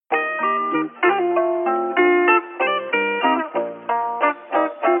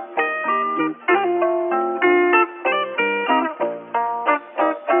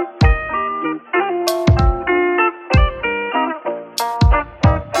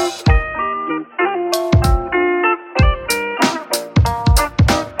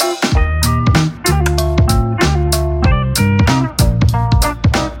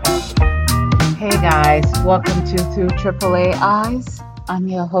Welcome to Through AAA Eyes. I'm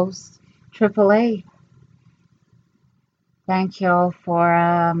your host, AAA. Thank y'all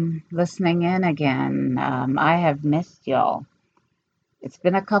for listening in again. I have missed y'all. It's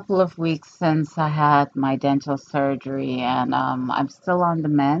been a couple of weeks since I had my dental surgery, and I'm still on the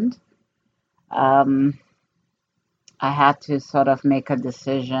mend. Um, I had to sort of make a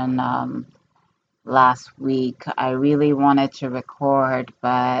decision last week. I really wanted to record,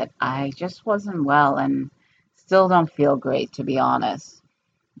 but I just wasn't well and still don't feel great, to be honest.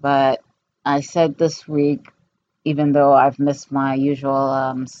 But I said this week, even though I've missed my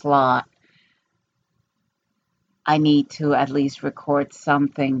usual slot, I need to at least record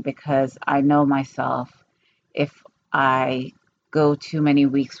something because I know myself. If I go too many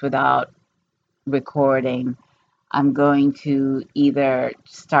weeks without recording, I'm going to either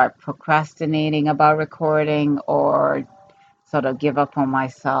start procrastinating about recording or sort of give up on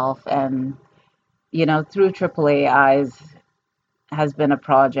myself. And, through AAA Eyes has been a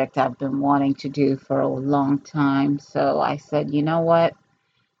project I've been wanting to do for a long time. So I said, you know what?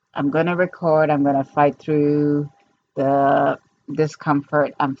 I'm going to record. I'm going to fight through the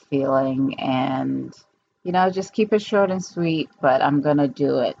discomfort I'm feeling and, just keep it short and sweet, but I'm going to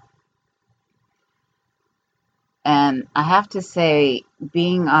do it. And I have to say,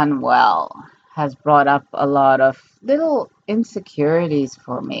 being unwell has brought up a lot of little insecurities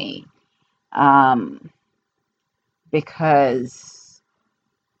for me um, because,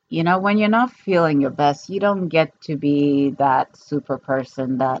 when you're not feeling your best, you don't get to be that super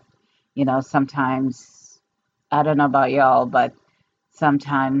person that, sometimes, I don't know about y'all, but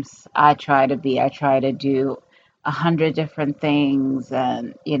sometimes I try to do 100 different things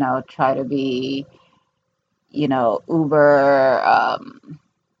and, try to be, uber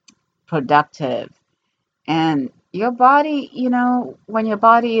productive. And your body, when your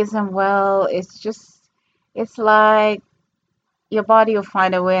body isn't well, it's like your body will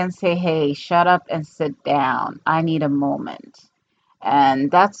find a way and say, hey, shut up and sit down. I need a moment.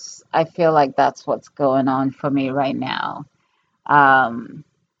 And I feel like that's what's going on for me right now. Um,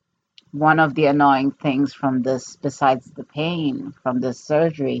 One of the annoying things from this, besides the pain from this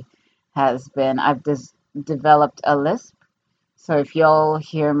surgery, has been developed a lisp. So if y'all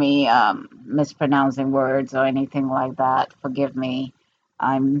hear me mispronouncing words or anything like that, forgive me.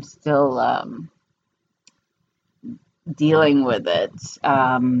 I'm still dealing with it,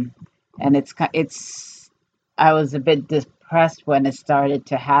 and I was a bit depressed when it started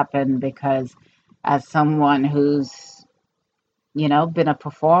to happen because, as someone who's been a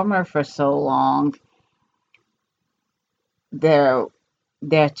performer for so long, there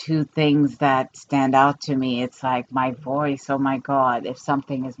there are two things that stand out to me. It's like my voice. Oh my God, if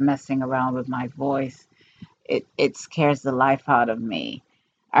something is messing around with my voice, it scares the life out of me.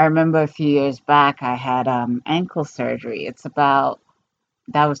 I remember a few years back I had ankle surgery. That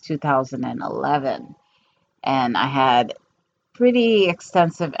was 2011, and I had pretty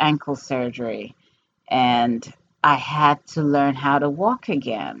extensive ankle surgery, and I had to learn how to walk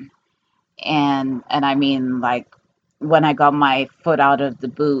again. And I mean, like, when I got my foot out of the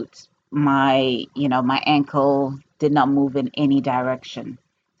boot, my ankle did not move in any direction.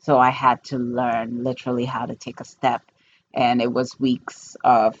 So I had to learn literally how to take a step. And it was weeks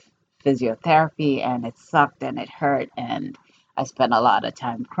of physiotherapy, and it sucked and it hurt. And I spent a lot of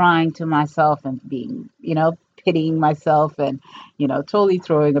time crying to myself and being, pitying myself and, totally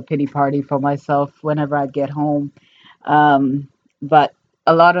throwing a pity party for myself whenever I'd get home. But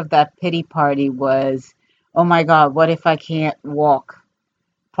a lot of that pity party was, oh my God, what if I can't walk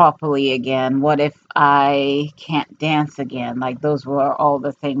properly again? What if I can't dance again? Like, those were all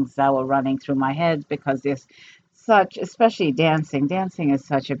the things that were running through my head because especially dancing. Dancing is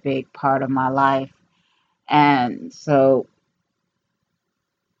such a big part of my life. And so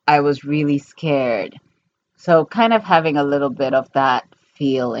I was really scared. So, kind of having a little bit of that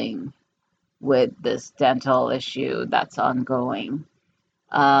feeling with this dental issue that's ongoing.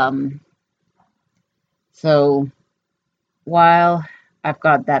 Um, so while I've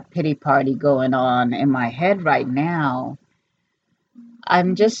got that pity party going on in my head right now,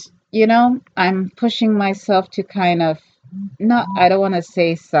 I'm just, I'm pushing myself to kind of not, I don't want to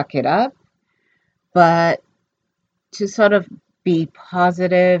say suck it up, but to sort of be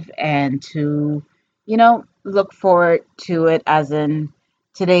positive and to, look forward to it, as in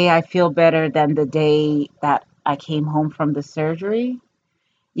today I feel better than the day that I came home from the surgery,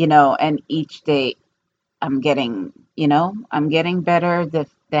 and each day I'm getting better.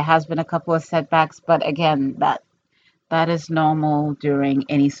 There has been a couple of setbacks, but again, that is normal during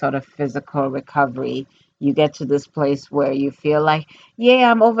any sort of physical recovery. you get to this place where you feel like,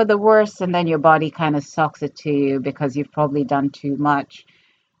 yeah, I'm over the worst, and then your body kind of sucks it to you because you've probably done too much.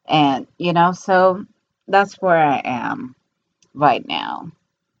 And, so that's where I am right now.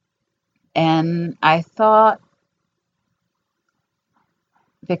 And I thought,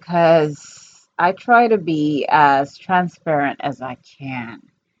 because I try to be as transparent as I can,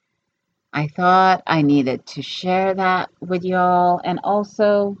 I thought I needed to share that with y'all. And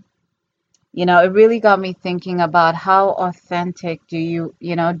also, it really got me thinking about how authentic do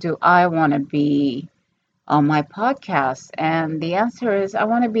I want to be on my podcast? And the answer is I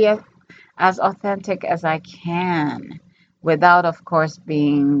want to be as authentic as I can without, of course,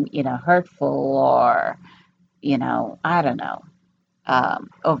 being, hurtful or, I don't know,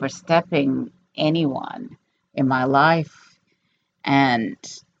 overstepping anyone in my life. And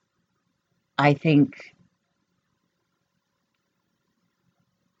I think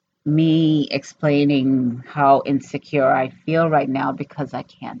me explaining how insecure I feel right now because I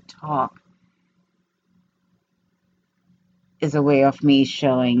can't talk is a way of me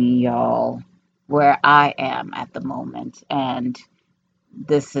showing y'all where I am at the moment. And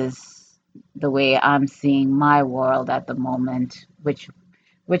this is the way I'm seeing my world at the moment, which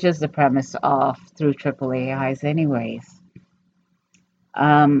is the premise of Through Triple AIs anyways.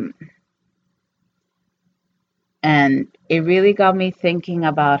 Um, and it really got me thinking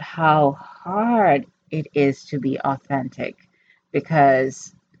about how hard it is to be authentic,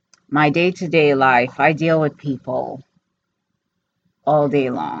 because my day-to-day life, I deal with people all day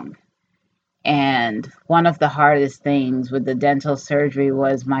long. And one of the hardest things with the dental surgery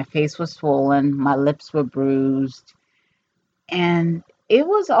was my face was swollen, my lips were bruised, and it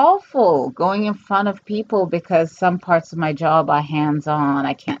was awful going in front of people because some parts of my job are hands on.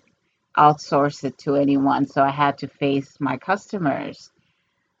 I can't outsource it to anyone. So I had to face my customers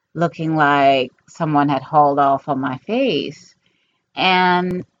looking like someone had hauled off on my face.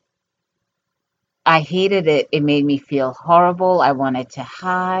 And I hated it. It made me feel horrible. I wanted to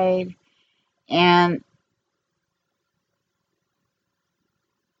hide. And,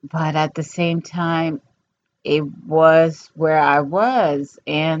 but at the same time, it was where I was.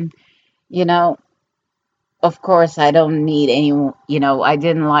 And, you know, of course, I don't need any, I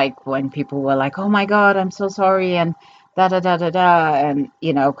didn't like when people were like, oh my God, I'm so sorry, and da da da da da. And,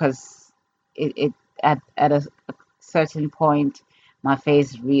 because it at a certain point, my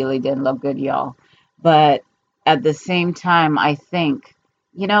face really didn't look good, y'all. But at the same time, I think,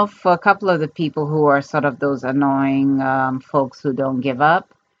 for a couple of the people who are sort of those annoying folks who don't give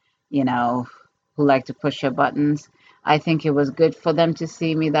up, you know, who like to push your buttons. I think it was good for them to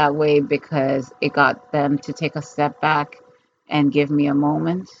see me that way because it got them to take a step back and give me a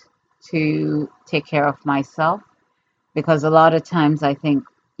moment to take care of myself. Because a lot of times I think,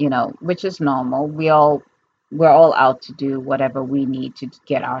 which is normal, we're all out to do whatever we need to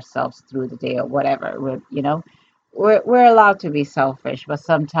get ourselves through the day or whatever. We're allowed to be selfish, but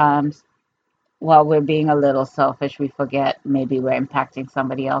sometimes while we're being a little selfish, we forget maybe we're impacting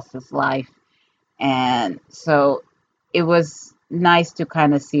somebody else's life. And so it was nice to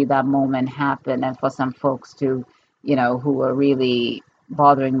kind of see that moment happen, and for some folks to, who were really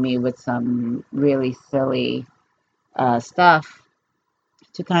bothering me with some really silly stuff,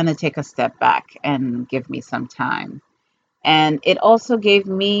 to kind of take a step back and give me some time. And it also gave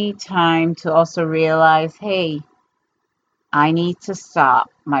me time to also realize, hey, I need to stop.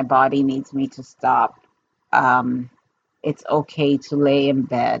 My body needs me to stop. Um, it's okay to lay in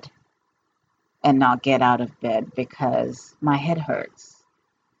bed and not get out of bed because my head hurts.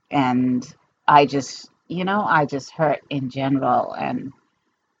 And I just hurt in general. And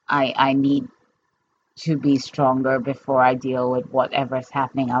I need to be stronger before I deal with whatever's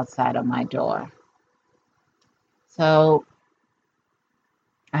happening outside of my door. So,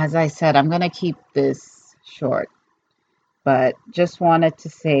 as I said, I'm going to keep this short, but just wanted to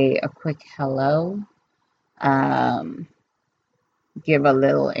say a quick hello. Um, Give a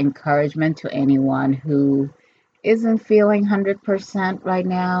little encouragement to anyone who isn't feeling 100% right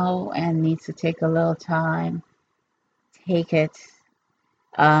now and needs to take a little time. Take it.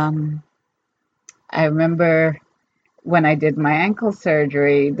 Um, I remember when I did my ankle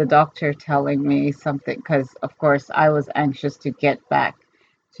surgery, the doctor telling me something, because of course I was anxious to get back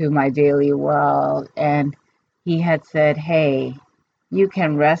to my daily world. And he had said, hey, you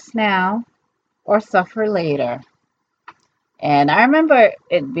can rest now or suffer later. And I remember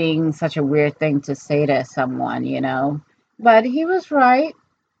it being such a weird thing to say to someone, but he was right.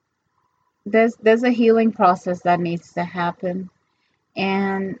 There's a healing process that needs to happen.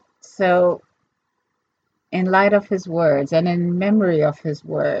 And so, in light of his words and in memory of his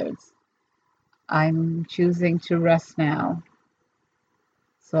words, I'm choosing to rest now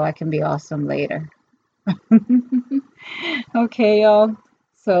so I can be awesome later. Okay, y'all.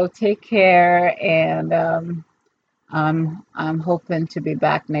 So take care, and I'm hoping to be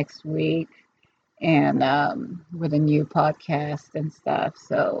back next week and with a new podcast and stuff.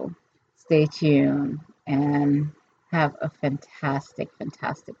 So stay tuned and have a fantastic,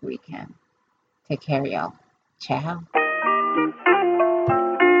 fantastic weekend. Take care, y'all. Ciao.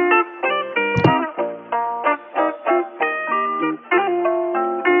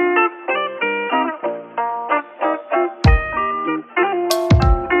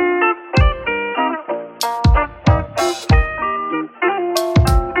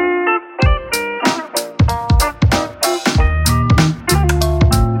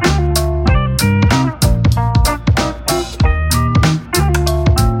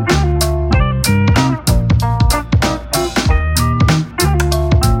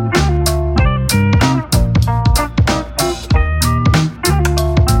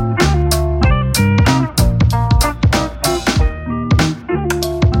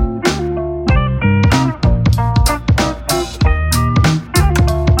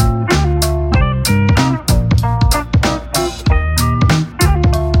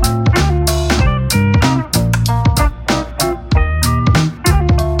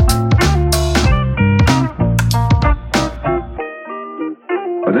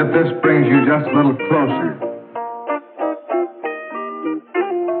 But if this brings you just a little closer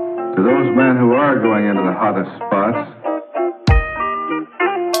to those men who are going into the hottest spots,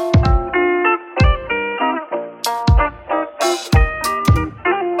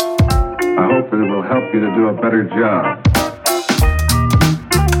 I hope that it will help you to do a better job.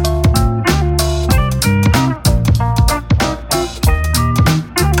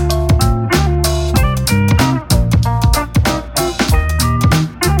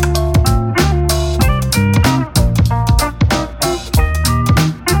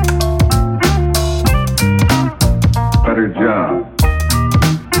 Better job.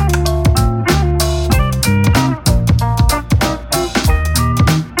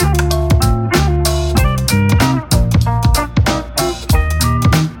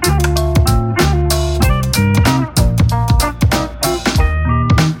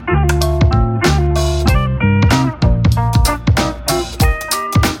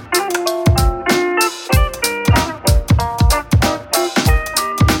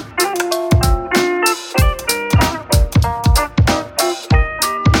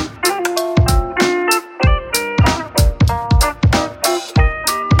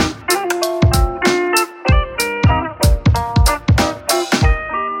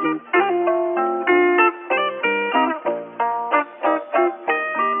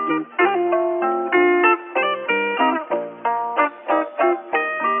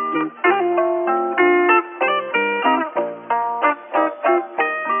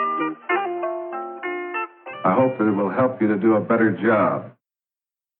 I hope that it will help you to do a better job.